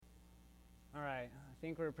right. I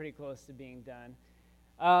think we're pretty close to being done.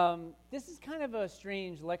 This is kind of a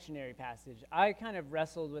strange lectionary passage. I kind of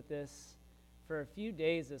wrestled with this for a few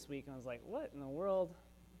days this week, and I was like, what in the world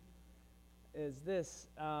is this?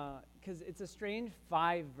 Because it's a strange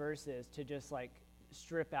 5 verses to just like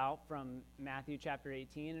strip out from Matthew chapter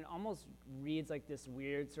 18. It almost reads like this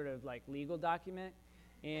weird sort of like legal document,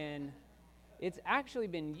 and it's actually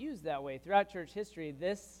been used that way throughout church history.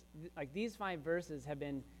 These 5 verses have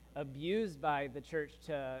been abused by the church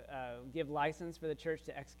to give license for the church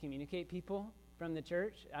to excommunicate people from the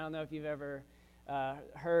church. I don't know if you've ever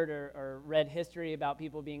heard or read history about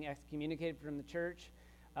people being excommunicated from the church,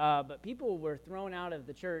 but people were thrown out of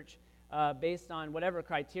the church based on whatever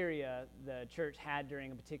criteria the church had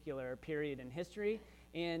during a particular period in history,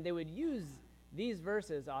 and they would use these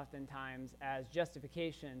verses oftentimes as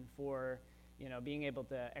justification for being able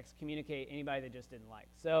to excommunicate anybody they just didn't like.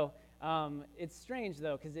 So it's strange,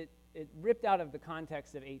 though, because it ripped out of the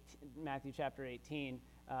context of Matthew chapter 18.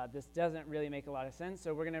 This doesn't really make a lot of sense,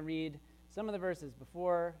 so we're going to read some of the verses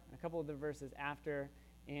before and a couple of the verses after,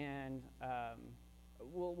 and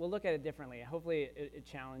we'll look at it differently. Hopefully it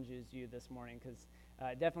challenges you this morning, because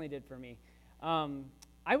it definitely did for me.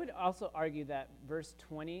 I would also argue that verse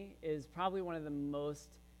 20 is probably one of the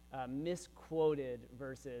most misquoted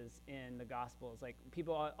verses in the Gospels. Like,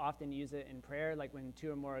 people often use it in prayer, like when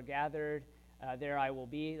 2 or more are gathered, there I will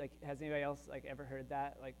be. Like, has anybody else ever heard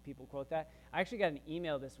that? Like, people quote that? I actually got an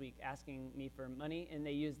email this week asking me for money, and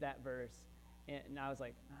they used that verse, and I was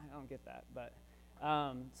like, I don't get that. But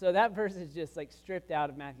so that verse is just like stripped out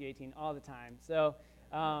of Matthew 18 all the time. So,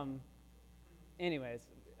 anyways,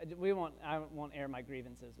 I won't air my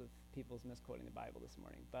grievances with people's misquoting the Bible this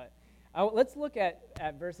morning, but. Let's look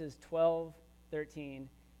at verses 12, 13,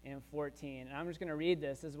 and 14. And I'm just going to read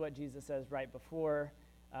this. This is what Jesus says right before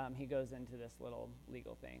he goes into this little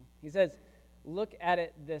legal thing. He says, look at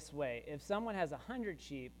it this way. If someone has 100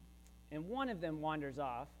 sheep and one of them wanders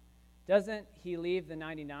off, doesn't he leave the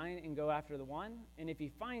 99 and go after the one? And if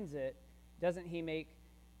he finds it, doesn't he make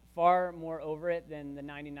far more over it than the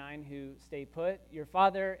 99 who stay put? Your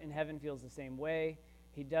Father in heaven feels the same way.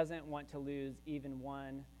 He doesn't want to lose even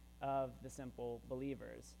one of the simple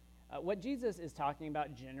believers. What Jesus is talking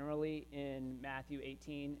about generally in Matthew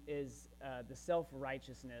 18 is the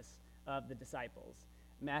self-righteousness of the disciples.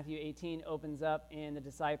 Matthew 18 opens up, and the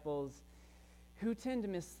disciples, who tend to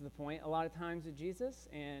miss the point a lot of times with Jesus,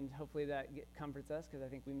 and hopefully that comforts us, because I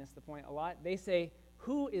think we miss the point a lot. They say,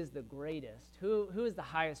 who is the greatest? Who is the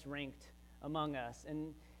highest ranked among us?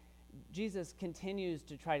 And Jesus continues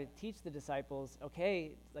to try to teach the disciples,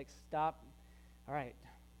 okay, stop. All right.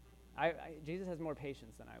 Jesus has more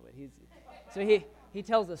patience than I would. So he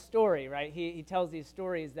tells a story, right? He tells these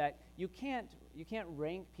stories that you can't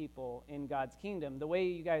rank people in God's kingdom. The way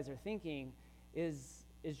you guys are thinking is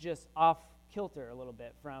just off kilter a little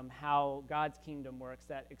bit from how God's kingdom works,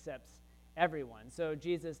 that accepts everyone. So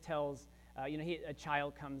Jesus tells, a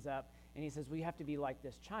child comes up and he says, we have to be like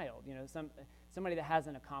this child. Somebody that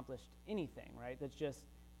hasn't accomplished anything, right? That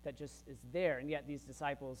just is there, and yet these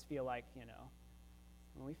disciples feel like,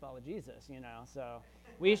 well, we follow Jesus, so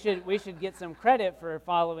we should get some credit for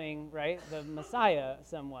following, right, the Messiah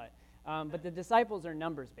somewhat. But the disciples are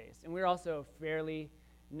numbers-based, and we're also fairly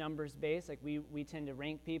numbers-based. Like, we tend to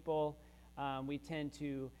rank people. We tend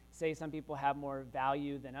to say some people have more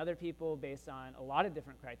value than other people based on a lot of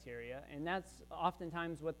different criteria, and that's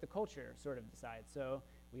oftentimes what the culture sort of decides. So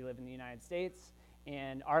we live in the United States,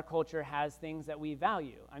 and our culture has things that we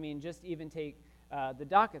value. I mean, just even take the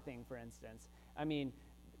DACA thing, for instance. I mean,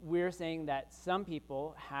 we're saying that some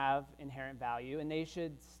people have inherent value and they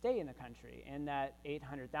should stay in the country, and that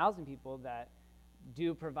 800,000 people that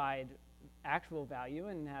do provide actual value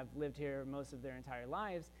and have lived here most of their entire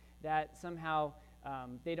lives, that somehow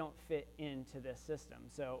they don't fit into this system,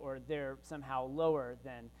 or they're somehow lower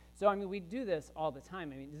than. So, I mean, we do this all the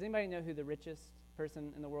time. I mean, does anybody know who the richest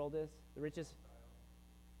person in the world is? The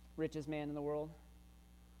richest man in the world?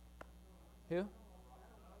 Who?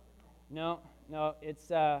 No,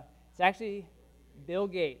 it's actually Bill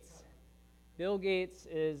Gates. Bill Gates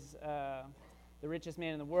is the richest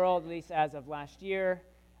man in the world, at least as of last year.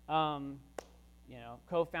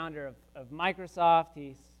 Co-founder of Microsoft.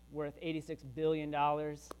 He's worth $86 billion,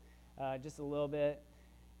 just a little bit.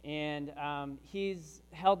 And he's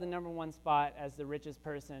held the number 1 spot as the richest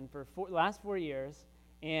person for the last 4 years,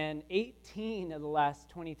 and 18 of the last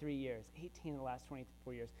 23 years. 18 of the last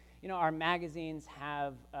 24 years. Our magazines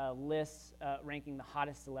have lists ranking the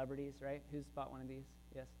hottest celebrities, right? Who's bought one of these?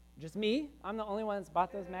 Yes. Just me? I'm the only one that's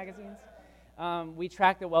bought those magazines. We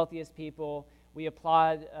track the wealthiest people. we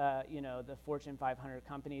applaud, the Fortune 500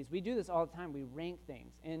 companies. We do this all the time. We rank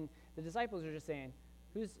things. And the disciples are just saying,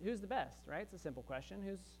 who's the best, right? It's a simple question.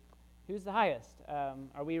 Who's the highest?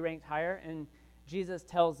 Are we ranked higher? And Jesus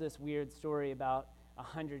tells this weird story about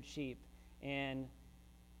 100 sheep, and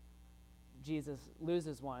Jesus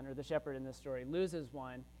loses one, or the shepherd in this story loses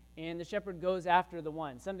one, and the shepherd goes after the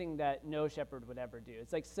one, something that no shepherd would ever do.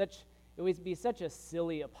 It's like it would be such a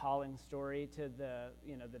silly, appalling story to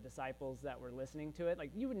the disciples that were listening to it.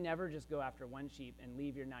 Like, you would never just go after one sheep and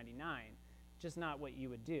leave your 99. Just not what you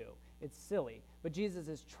would do. It's silly. But Jesus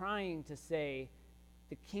is trying to say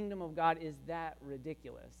the kingdom of God is that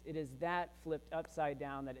ridiculous. It is that flipped upside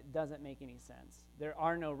down that it doesn't make any sense. There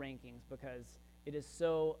are no rankings because it is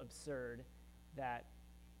so absurd that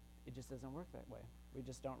it just doesn't work that way. We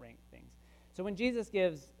just don't rank things. So when Jesus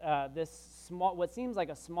gives what seems like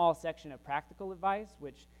a small section of practical advice,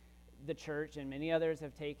 which the church and many others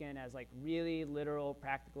have taken as like really literal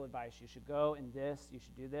practical advice, you should go and this, you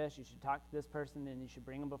should do this, you should talk to this person, then you should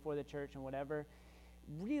bring them before the church and whatever,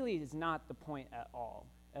 really is not the point at all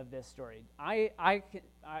of this story.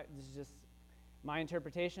 This is just my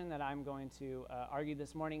interpretation that I'm going to argue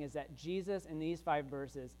this morning, is that Jesus in these 5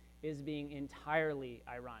 verses is being entirely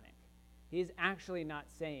ironic. He's actually not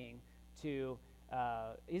saying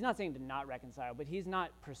he's not saying to not reconcile, but he's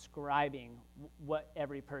not prescribing what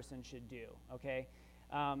every person should do, okay?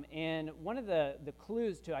 And one of the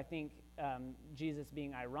clues to, I think, Jesus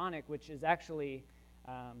being ironic, which is actually,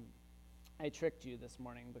 I tricked you this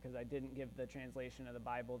morning because I didn't give the translation of the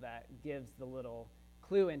Bible that gives the little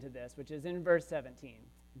clue into this, which is in verse 17.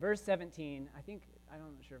 Verse 17, I'm not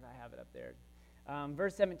sure if I have it up there.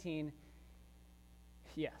 Verse 17,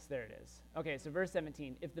 yes, there it is. Okay, so verse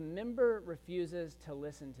 17, if the member refuses to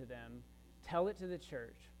listen to them, tell it to the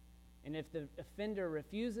church. And if the offender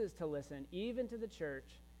refuses to listen even to the church,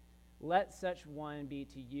 let such one be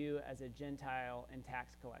to you as a Gentile and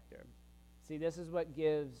tax collector. See, this is what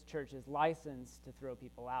gives churches license to throw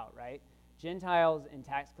people out, right? Gentiles and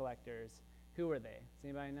tax collectors, who were they? Does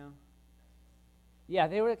anybody know? Yeah,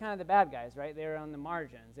 they were kind of the bad guys, right? They were on the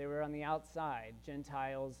margins. They were on the outside.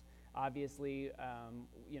 Gentiles, obviously,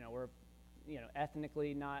 were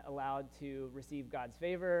ethnically not allowed to receive God's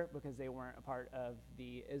favor because they weren't a part of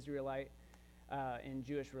the Israelite and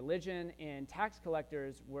Jewish religion. And tax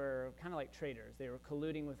collectors were kind of like traitors. They were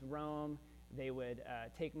colluding with Rome. They would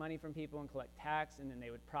take money from people and collect tax, and then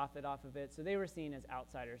they would profit off of it. So they were seen as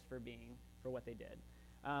outsiders for what they did.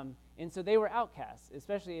 And so they were outcasts,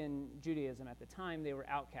 especially in Judaism at the time. They were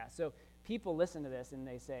outcasts. So people listen to this and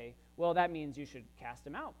they say, well, that means you should cast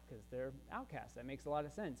them out because they're outcasts. That makes a lot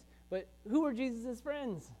of sense. But who were Jesus'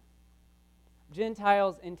 friends?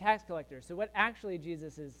 Gentiles and tax collectors. So what actually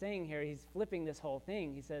Jesus is saying here, he's flipping this whole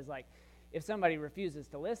thing. He says, like, if somebody refuses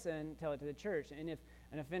to listen, tell it to the church. And if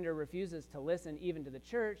an offender refuses to listen even to the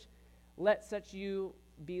church, let such you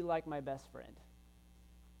be like my best friend.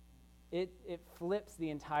 It flips the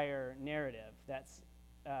entire narrative. That's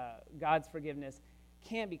God's forgiveness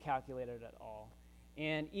can't be calculated at all.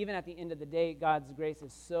 And even at the end of the day, God's grace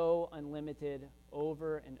is so unlimited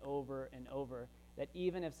over and over and over that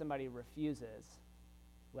even if somebody refuses,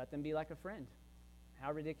 let them be like a friend.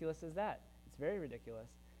 How ridiculous is that? It's very ridiculous.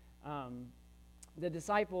 The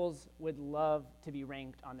disciples would love to be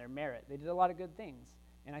ranked on their merit. They did a lot of good things.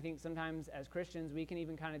 And I think sometimes as Christians, we can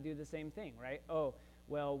even kind of do the same thing, right? Oh,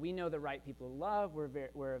 well, we know the right people to love.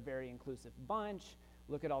 We're a very inclusive bunch.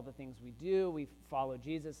 Look at all the things we do. We follow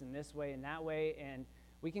Jesus in this way and that way. And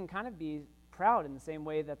we can kind of be proud in the same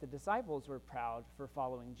way that the disciples were proud for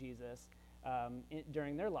following Jesus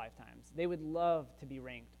during their lifetimes. They would love to be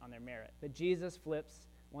ranked on their merit. But Jesus flips,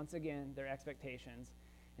 once again, their expectations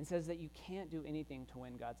and says that you can't do anything to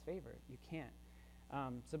win God's favor. You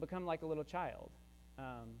can't. So become like a little child.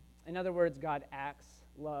 In other words, God acts,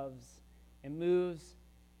 loves, and moves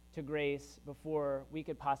to grace before we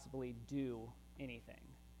could possibly do anything.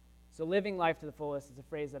 So living life to the fullest is a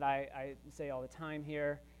phrase that I say all the time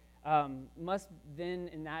here. Must then,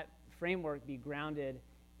 in that framework, be grounded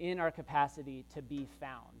in our capacity to be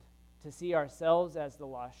found, to see ourselves as the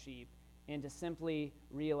lost sheep, and to simply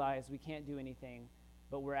realize we can't do anything,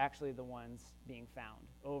 but we're actually the ones being found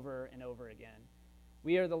over and over again.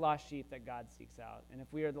 We are the lost sheep that God seeks out. And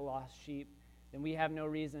if we are the lost sheep, then we have no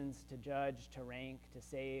reasons to judge, to rank, to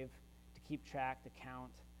save, to keep track, to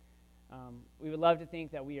count. We would love to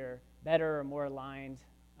think that we are better or more aligned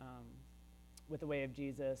with the way of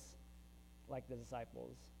Jesus, like the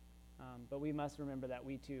disciples. But we must remember that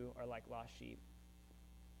we too are like lost sheep.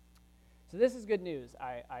 So this is good news,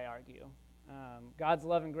 I argue. God's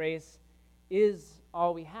love and grace is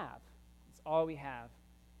all we have. It's all we have.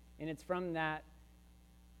 And it's from that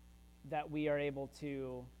we are able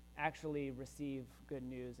to actually receive good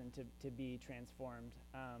news and to be transformed.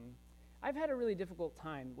 I've had a really difficult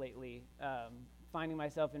time lately finding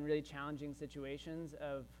myself in really challenging situations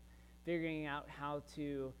of figuring out how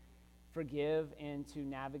to forgive and to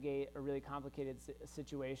navigate a really complicated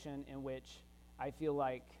situation in which I feel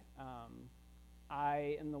like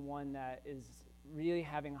I am the one that is really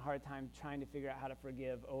having a hard time trying to figure out how to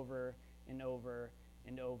forgive over and over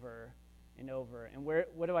and over and over. And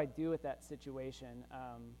what do I do with that situation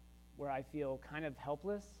where I feel kind of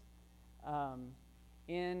helpless?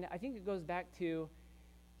 And I think it goes back to,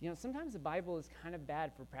 sometimes the Bible is kind of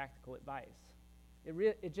bad for practical advice.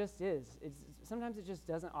 It just is. Sometimes it just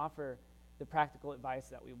doesn't offer the practical advice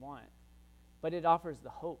that we want, but it offers the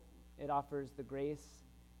hope. It offers the grace.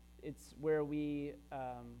 It's where we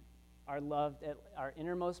are loved at our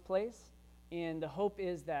innermost place, and the hope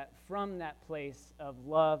is that from that place of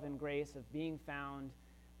love and grace, of being found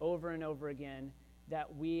over and over again,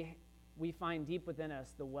 that we find deep within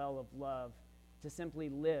us the well of love to simply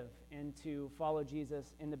live and to follow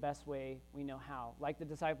Jesus in the best way we know how. Like the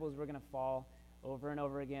disciples, we're going to fall over and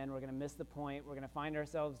over again. We're going to miss the point. We're going to find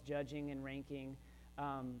ourselves judging and ranking.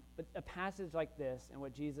 But a passage like this, and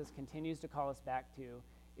what Jesus continues to call us back to,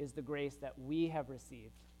 is the grace that we have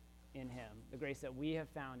received in him, the grace that we have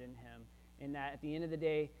found in him, and that at the end of the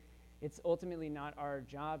day, it's ultimately not our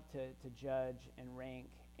job to judge and rank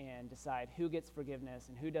and decide who gets forgiveness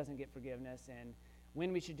and who doesn't get forgiveness, and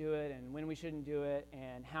when we should do it and when we shouldn't do it,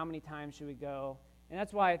 and how many times should we go. And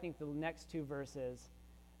that's why I think the next two verses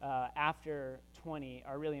after 20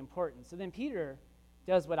 are really important. So then Peter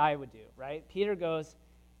does what I would do, right? Peter goes,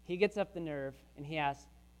 he gets up the nerve, and he asks,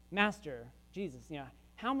 Master, Jesus,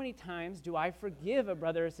 how many times do I forgive a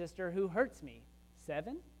brother or sister who hurts me?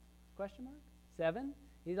 7? 7?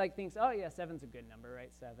 He thinks, oh yeah, 7's a good number,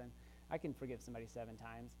 right? 7. I can forgive somebody 7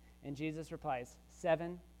 times. And Jesus replies,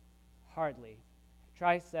 7? Hardly.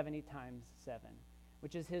 Try 70 times 7,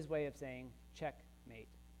 which is his way of saying checkmate.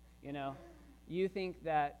 You think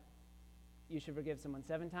that you should forgive someone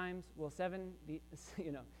 7 times? Well, 70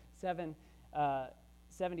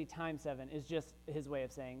 times 7 is just his way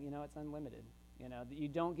of saying, it's unlimited. That you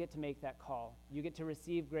don't get to make that call. You get to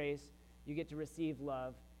receive grace, you get to receive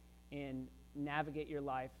love, and navigate your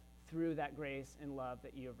life through that grace and love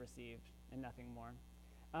that you have received, and nothing more.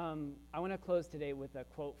 I want to close today with a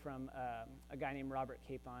quote from a guy named Robert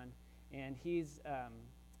Capon, and he's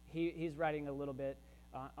writing a little bit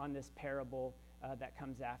on this parable that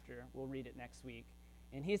comes after. We'll read it next week,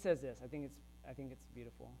 and he says this. I think it's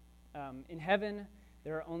beautiful. In heaven,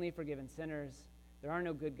 there are only forgiven sinners. There are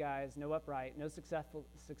no good guys, no upright, no successful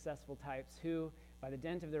types who, by the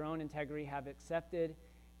dint of their own integrity, have accepted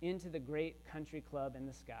into the great country club in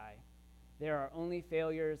the sky. There are only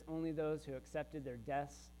failures, only those who accepted their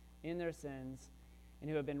deaths in their sins and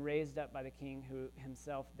who have been raised up by the King who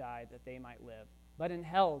himself died that they might live. But in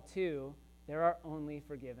hell, too, there are only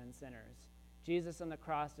forgiven sinners. Jesus on the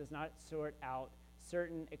cross does not sort out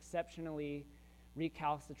certain exceptionally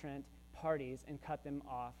recalcitrant parties and cut them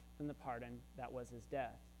off from the pardon that was his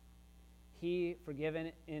death. He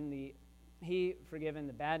forgiven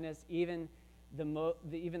the badness, even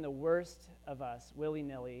the worst of us,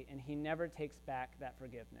 willy-nilly, and he never takes back that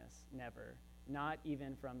forgiveness, never, not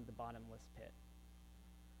even from the bottomless pit.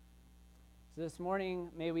 So this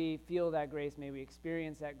morning, may we feel that grace, may we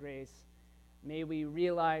experience that grace, may we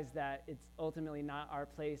realize that it's ultimately not our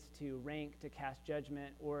place to rank, to cast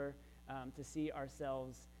judgment, or to see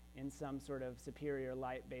ourselves in some sort of superior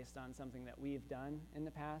light based on something that we've done in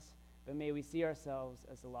the past, but may we see ourselves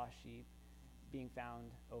as the lost sheep being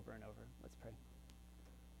found over and over. Let's pray.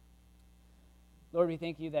 Lord, we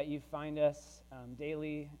thank you that you find us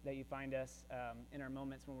daily, that you find us in our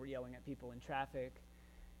moments when we're yelling at people in traffic.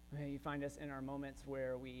 You find us in our moments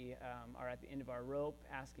where we are at the end of our rope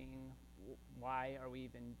asking, why are we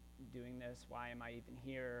even doing this? Why am I even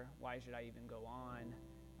here? Why should I even go on?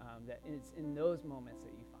 That it's in those moments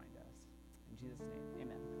that you find us. In Jesus' name,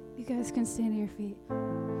 amen. You guys can stand to your feet.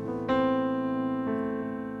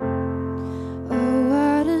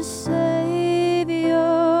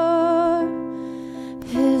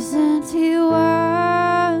 Isn't he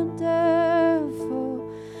wonderful?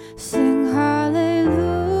 Sing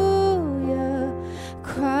hallelujah,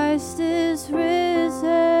 Christ is risen.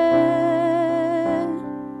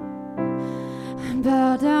 And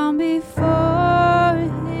bow down before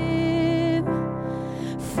him,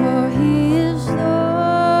 for he is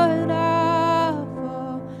Lord of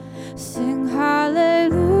all.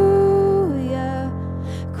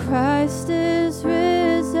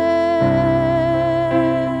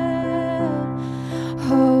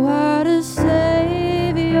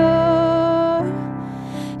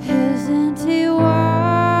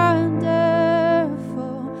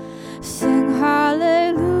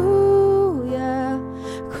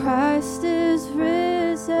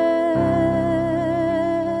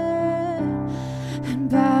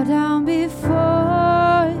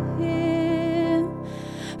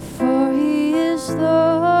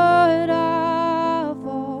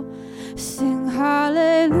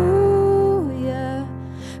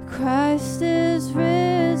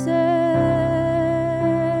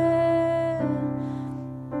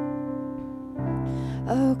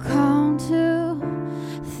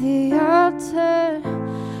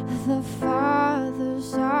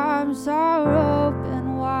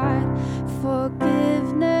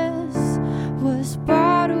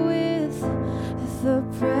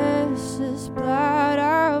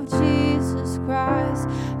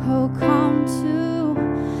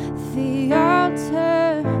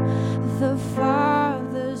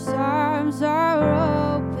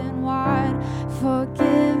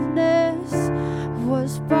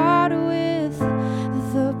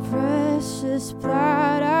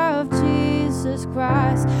 Jesus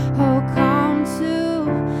Christ. Oh, come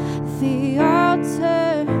to the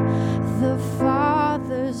altar. The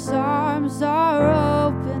Father's arms are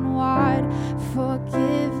open wide.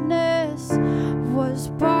 Forgiveness was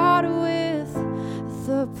bought with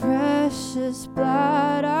the precious blood